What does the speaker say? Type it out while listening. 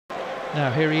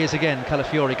Now here he is again,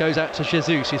 Calafiori goes out to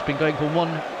Jesus, he's been going from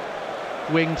one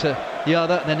wing to the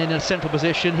other, and then in a central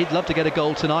position. He'd love to get a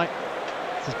goal tonight.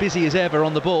 He's as busy as ever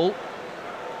on the ball.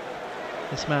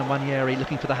 This man Wanyeri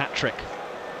looking for the hat-trick.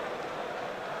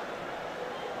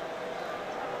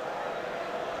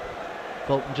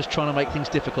 Bolton just trying to make things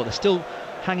difficult. They're still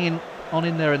hanging on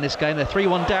in there in this game. They're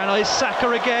 3-1 down. Oh, it's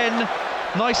Saka again.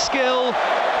 Nice skill,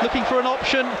 looking for an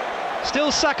option.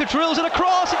 Still Saka drills it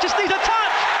across, it just needs a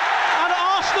touch! And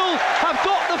Arsenal have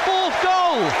got the fourth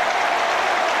goal!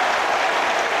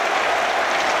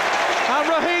 And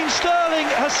Raheem Sterling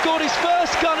has scored his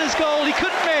first Gunners goal, he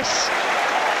couldn't miss.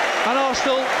 And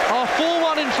Arsenal are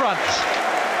 4-1 in front.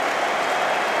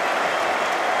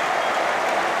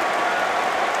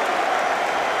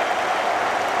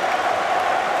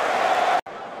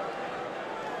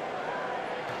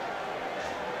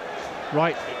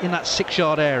 Right in that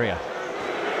 6-yard area.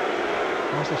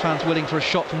 Arsenal fans willing for a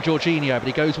shot from Jorginho, but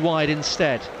he goes wide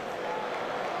instead.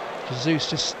 Jesus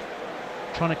just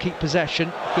trying to keep possession.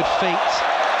 Good feet.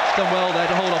 He's done well there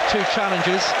to hold off two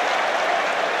challengers.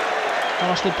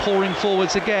 Arsenal pouring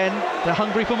forwards again. They're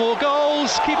hungry for more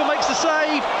goals. Keeper makes the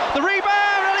save. The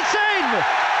rebound, and it's in!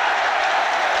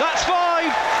 That's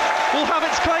 5. Will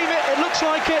Havertz claim it? It looks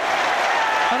like it.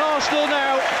 And Arsenal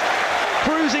now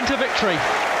cruising to victory.